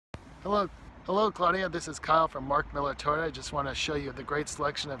Hello, hello Claudia, this is Kyle from Mark Miller Toyota. I just want to show you the great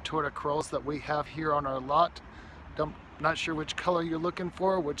selection of Toyota Corollas that we have here on our lot. Not sure which color you're looking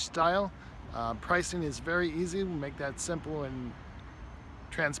for, which style. Pricing is very easy. We'll make that simple and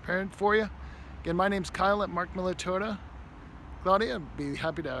transparent for you. Again, my name's Kyle at Mark Miller Toyota. Claudia, I'd be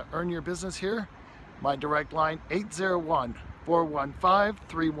happy to earn your business here. My direct line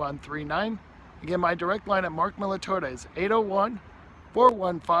 801-415-3139. Again, my direct line at Mark Miller Toyota is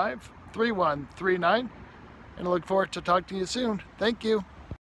 801-415-3139, and I look forward to talking to you soon. Thank you.